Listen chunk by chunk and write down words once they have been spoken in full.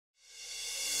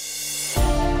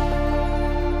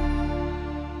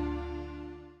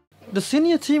The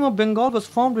senior team of Bengal was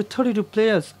formed with 32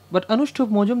 players, but Anustup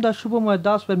Majumdar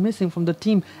Subhamoy were missing from the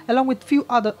team along with few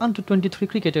other under-23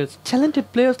 cricketers.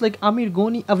 Talented players like Amir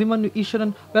Goni, Abhimanyu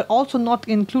Iswaran were also not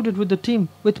included with the team,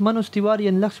 with Manoj Tiwari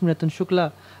and Lakshminathan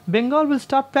Shukla. Bengal will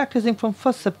start practicing from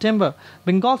 1st September.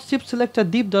 Bengal's chief selector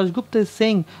Deep Dasgupta is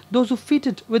saying those who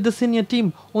fitted with the senior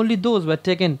team, only those were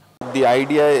taken. The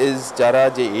idea is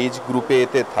jara je age group e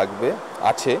ete thakbe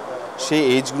ache she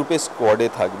age group e squad e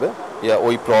thakbe या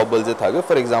ওই probable যে থাকবে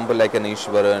for example like an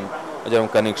Ishwaran যেমন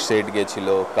conic shade গেছিল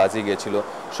কাজী গেছিল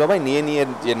সবাই নিয়ে নিয়ে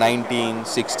যে 19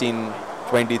 16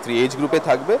 23 এজ গ্রুপে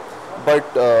থাকবে but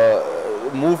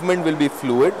movement will be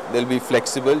fluid they will be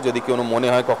flexible যদি কোনো মনে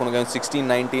হয় কখনো 16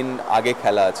 19 আগে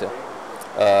খেলা আছে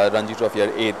রঞ্জি ট্রফি আর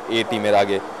এ টিমের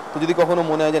আগে তো যদি কখনো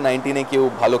মনে হয় যে 19 এ কেউ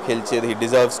ভালো খেলছে হি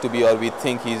deserves two be or we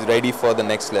think he is ready for the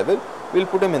next level we'll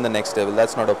put him in the next level.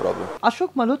 That's not a problem.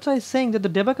 Ashok Malhotra is saying that the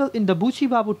debacle in the Buchi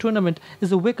Babu tournament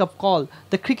is a wake-up call.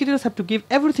 The cricketers have to give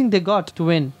everything they got to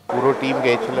win. Puro team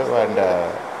gayechilo and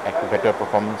একটা better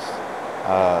performance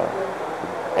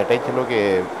এটাই ছিল যে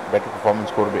better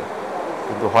performance করবে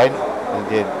কিন্তু হয়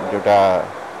যে যেটা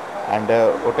and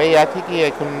ওটাই আছে কি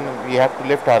এখন we have to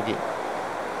lift target.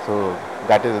 So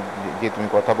that is যে তুমি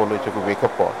কথা বলেছো wake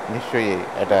up call নিশ্চয়ই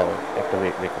এটা একটা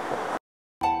wake up call.